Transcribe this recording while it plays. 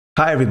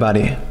Hi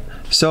everybody.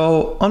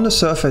 So on the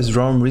surface,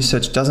 Roam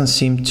Research doesn't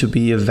seem to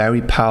be a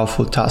very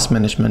powerful task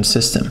management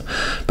system.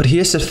 But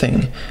here's the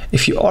thing,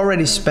 if you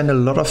already spend a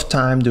lot of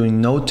time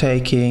doing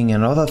note-taking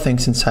and other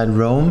things inside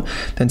Roam,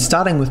 then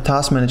starting with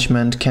task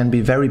management can be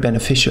very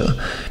beneficial.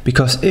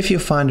 Because if you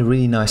find a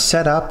really nice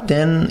setup,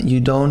 then you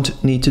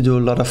don't need to do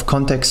a lot of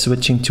context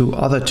switching to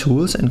other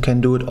tools and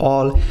can do it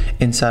all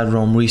inside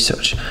Roam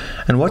Research.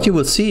 And what you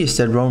will see is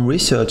that Roam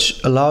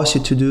Research allows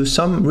you to do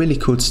some really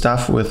cool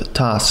stuff with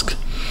tasks.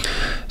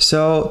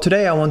 So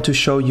today I want to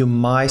show you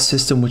my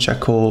system, which I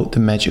call the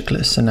Magic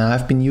List, and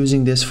I've been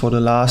using this for the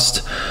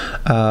last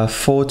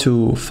 4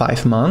 to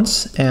 5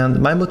 months, and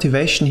my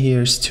motivation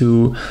here is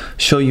to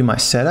show you my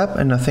setup.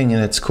 And I think in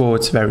its core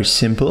it's very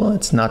simple,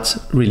 it's not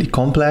really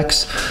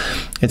complex,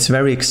 it's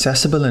very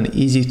accessible and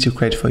easy to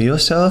create for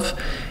yourself,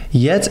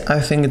 yet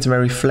I think it's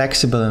very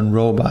flexible and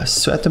robust.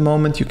 So at the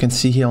moment you can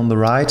see here on the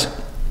right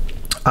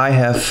I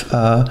have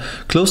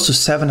close to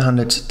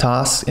 700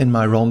 tasks in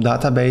my Roam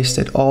database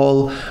that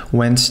all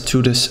went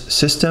to this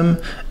system,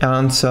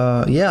 and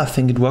yeah, I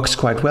think it works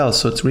quite well.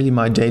 So it's really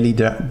my daily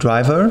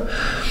driver.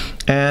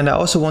 And I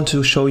also want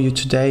to show you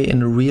today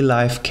in a real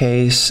life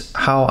case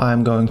how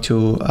I'm going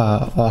to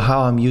or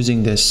how I'm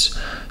using this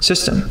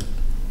system.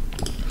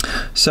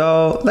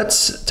 So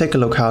let's take a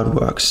look how it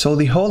works. So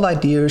the whole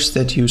idea is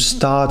that you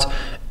start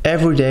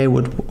every day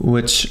with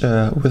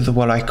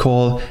what I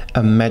call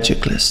a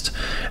magic list.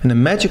 And a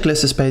magic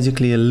list is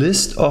basically a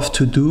list of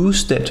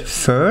to-dos that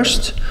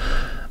first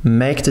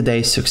make the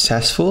day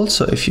successful.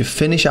 So if you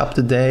finish up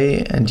the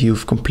day and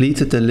you've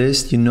completed the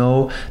list, you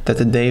know that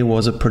the day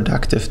was a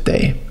productive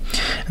day.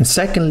 And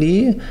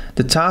secondly,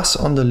 the tasks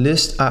on the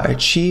list are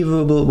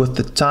achievable with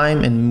the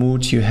time and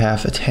mood you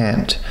have at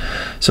hand.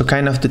 So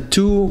kind of the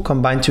two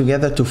combine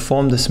together to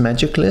form this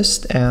magic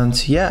list.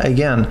 And yeah,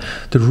 again,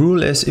 the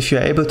rule is if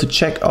you're able to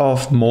check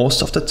off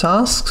most of the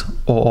tasks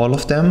or all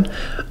of them,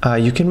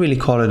 you can really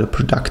call it a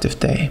productive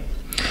day.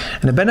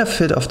 And the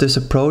benefit of this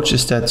approach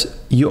is that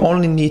you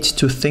only need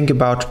to think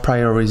about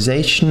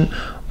prioritization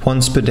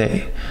once per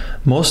day.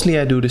 Mostly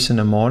I do this in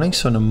the morning.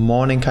 So in the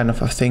morning kind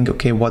of I think,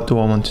 okay, what do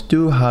I want to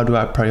do? How do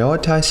I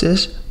prioritize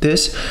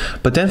this?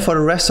 But then for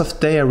the rest of the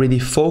day I really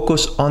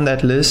focus on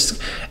that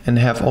list and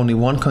have only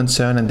one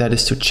concern, and that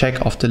is to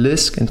check off the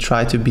list and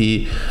try to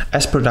be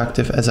as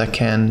productive as I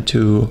can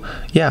to,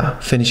 yeah,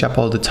 finish up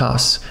all the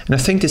tasks. And I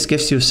think this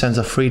gives you a sense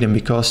of freedom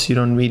because you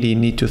don't really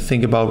need to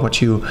think about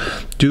what you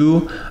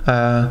do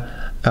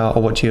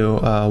or what you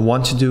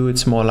want to do.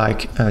 It's more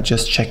like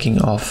just checking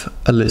off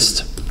a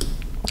list.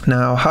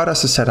 Now, how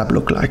does the setup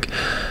look like?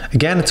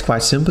 Again, it's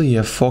quite simple. You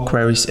have 4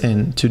 queries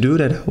in to do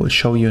that I will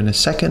show you in a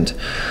second.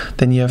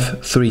 Then you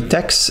have 3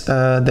 texts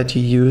that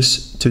you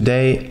use: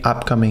 today,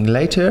 upcoming,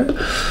 later.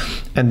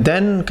 And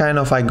then kind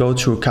of I go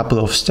through a couple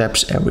of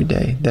steps every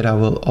day that I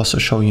will also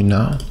show you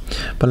now.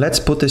 But let's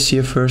put this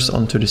here first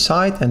onto the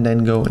side and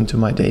then go into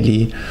my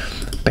daily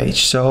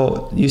page.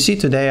 So you see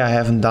today I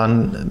haven't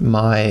done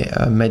my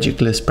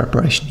magic list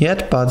preparation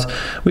yet, but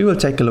we will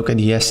take a look at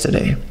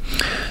yesterday.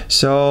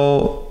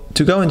 So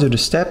to go into the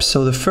steps,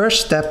 so the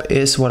first step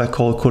is what I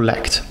call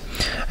collect.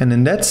 And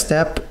in that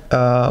step,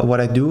 what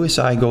I do is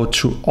I go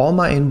through all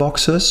my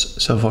inboxes.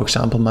 So for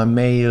example, my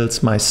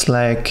mails, my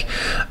Slack,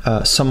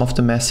 some of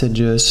the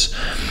messages.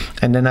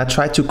 And then I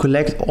try to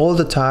collect all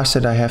the tasks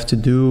that I have to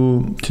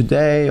do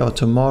today or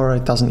tomorrow.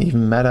 It doesn't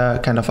even matter.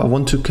 Kind of, I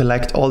want to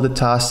collect all the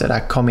tasks that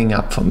are coming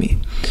up for me.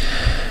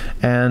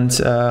 And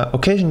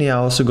occasionally I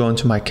also go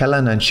into my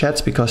calendar and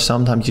chats, because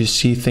sometimes you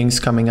see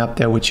things coming up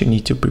there which you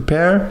need to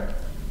prepare.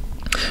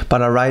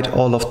 But I write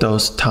all of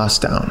those tasks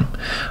down.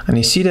 And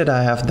you see that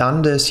I have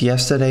done this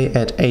yesterday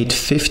at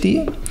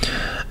 8:50.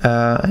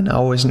 And I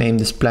always name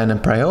this plan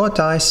and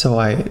prioritize. So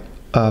I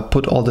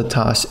put all the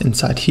tasks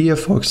inside here.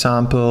 For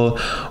example,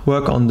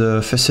 work on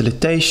the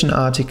facilitation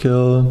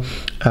article,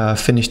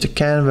 finish the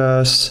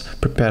canvas,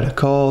 prepare the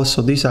call.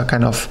 So these are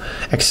kind of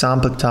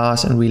example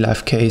tasks and real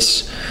life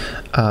case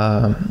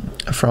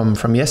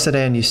from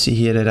yesterday. And you see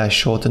here that I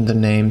shortened the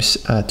names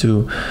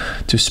to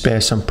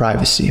spare some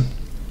privacy.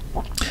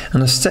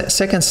 And the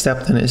second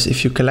step then is,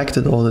 if you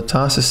collected all the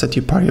tasks, that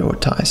you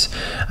prioritize.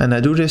 And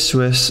I do this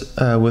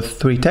with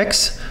 3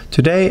 texts: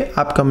 today,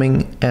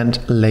 upcoming, and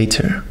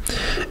later.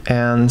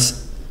 And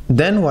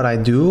then what I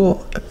do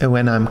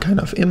when I'm kind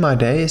of in my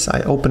day is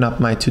I open up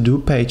my to-do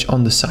page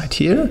on the side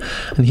here,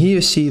 and here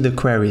you see the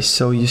queries.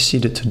 So you see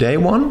the today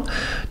one,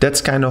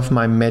 that's kind of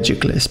my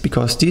magic list,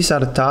 because these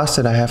are the tasks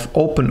that I have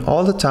open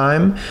all the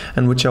time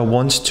and which I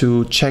want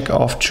to check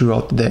off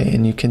throughout the day.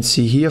 And you can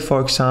see here,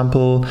 for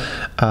example,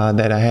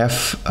 that I have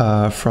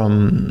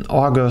from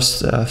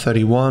August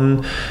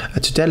 31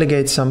 to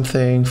delegate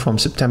something, from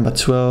September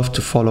 12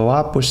 to follow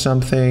up with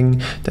something,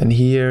 then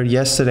here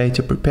yesterday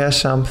to prepare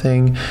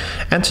something,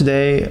 and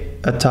today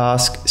a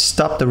task: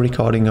 stop the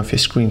recording of your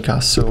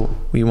screencast. So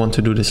we want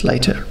to do this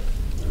later.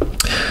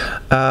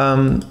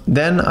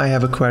 Then I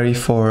have a query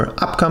for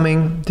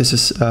upcoming. This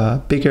is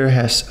bigger,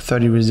 has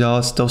 30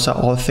 results. Those are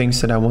all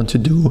things that I want to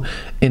do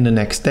in the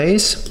next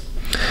days.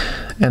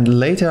 and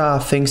later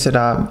are things that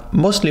I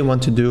mostly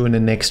want to do in the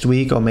next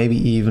week or maybe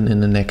even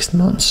in the next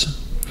months.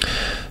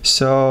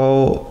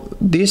 So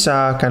these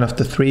are kind of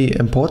the 3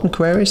 important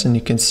queries, and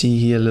you can see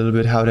here a little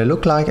bit how they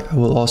look like. I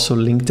will also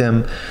link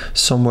them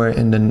somewhere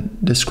in the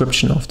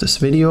description of this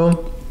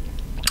video.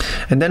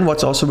 And then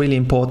what's also really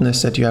important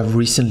is that you have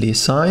recently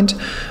assigned.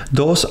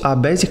 Those are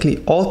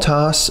basically all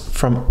tasks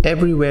from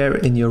everywhere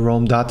in your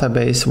Roam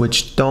database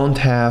which don't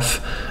have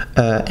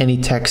any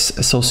text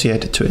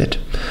associated to it.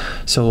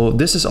 So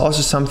this is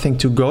also something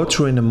to go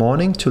through in the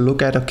morning to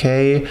look at,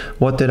 okay,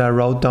 what did I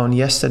wrote down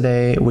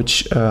yesterday,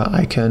 which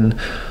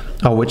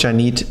which I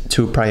need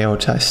to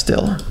prioritize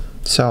still.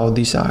 So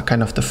these are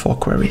kind of the 4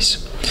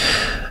 queries.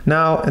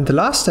 Now, and the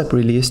last step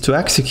really is to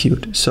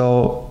execute.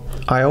 So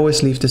I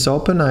always leave this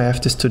open. I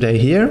have this today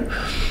here,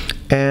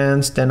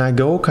 and then I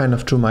go kind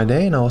of through my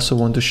day, and I also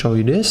want to show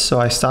you this. So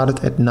I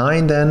started at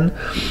 9 then,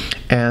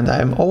 and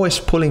I'm always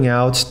pulling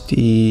out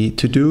the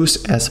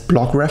to-dos as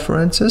block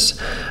references.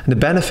 And the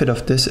benefit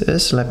of this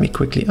is, let me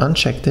quickly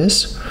uncheck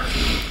this,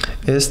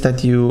 is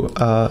that you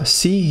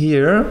see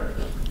here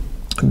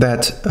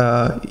that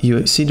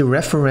you see the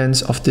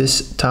reference of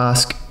this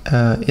task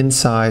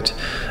inside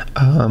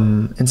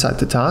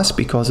the task,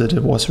 because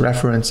it was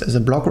referenced as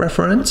a block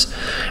reference.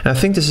 And I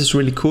think this is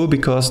really cool,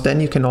 because then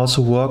you can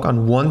also work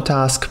on one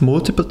task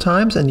multiple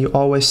times, and you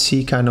always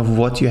see kind of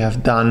what you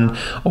have done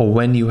or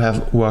when you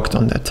have worked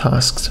on that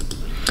task.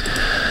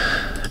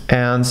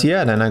 And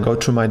yeah, then I go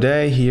through my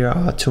day. Here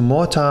are 2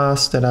 more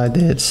tasks that I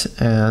did,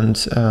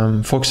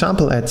 and for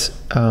example, at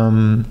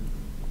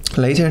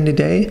later in the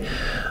day,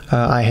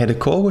 I had a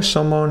call with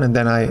someone, and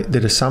then I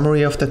did a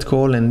summary of that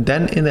call, and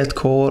then in that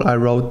call I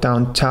wrote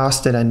down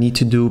tasks that I need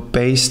to do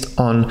based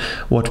on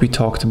what we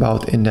talked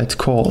about in that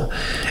call.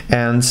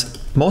 And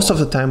most of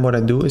the time what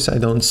I do is I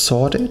don't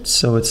sort it,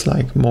 so it's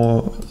like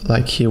more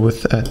like here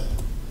with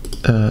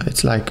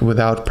it's like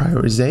without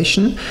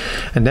prioritization.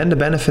 And then the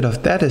benefit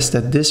of that is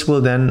that this will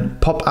then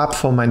pop up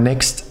for my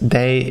next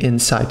day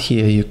inside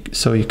here.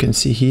 So you can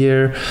see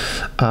here,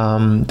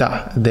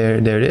 there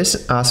it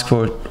is, ask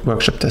for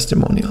workshop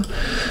testimonial.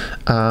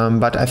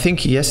 But I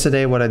think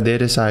yesterday what I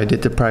did is I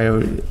did the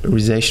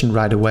prioritization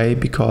right away,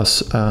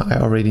 because I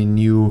already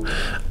knew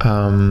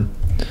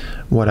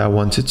what I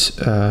wanted,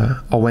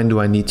 or when do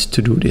I need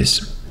to do this,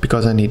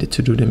 because I needed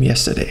to do them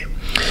yesterday.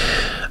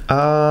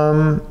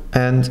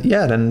 And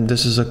yeah, then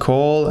this is a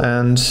call,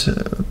 and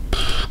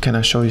can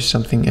I show you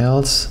something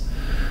else?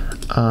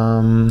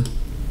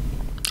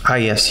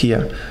 Yes,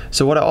 here.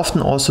 So what I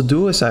often also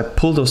do is I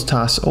pull those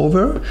tasks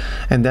over,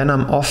 and then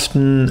I'm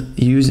often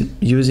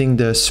using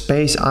the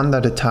space under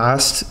the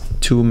tasks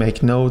to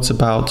make notes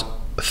about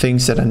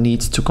things that I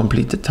need to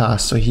complete the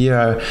task. So here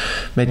I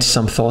made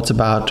some thoughts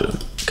about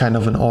kind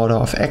of an order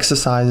of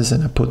exercises,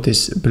 and I put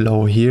this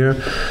below here.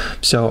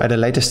 So at a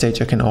later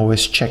stage I can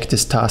always check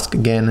this task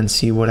again and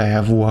see what I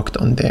have worked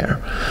on there.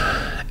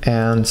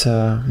 And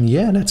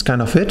yeah, that's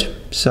kind of it.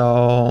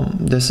 So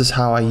this is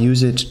how I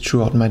use it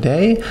throughout my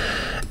day.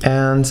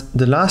 And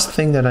the last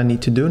thing that I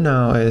need to do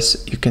now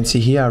is, you can see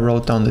here I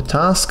wrote down the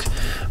task.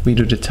 We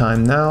do the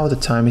time now. The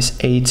time is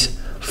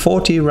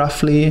 8:40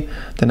 roughly.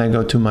 Then I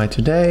go to my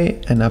today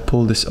and I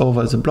pull this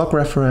over as a block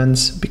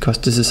reference, because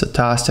this is a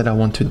task that I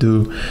want to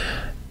do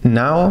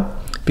now,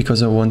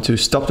 because I want to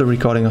stop the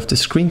recording of the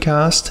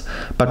screencast.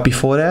 But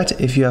before that,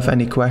 if you have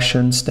any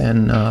questions,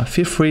 then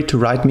feel free to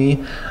write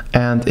me.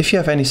 And if you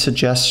have any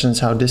suggestions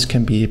how this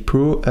can be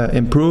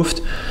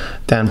improved,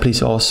 then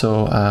please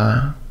also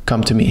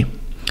come to me.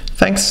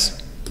 Thanks.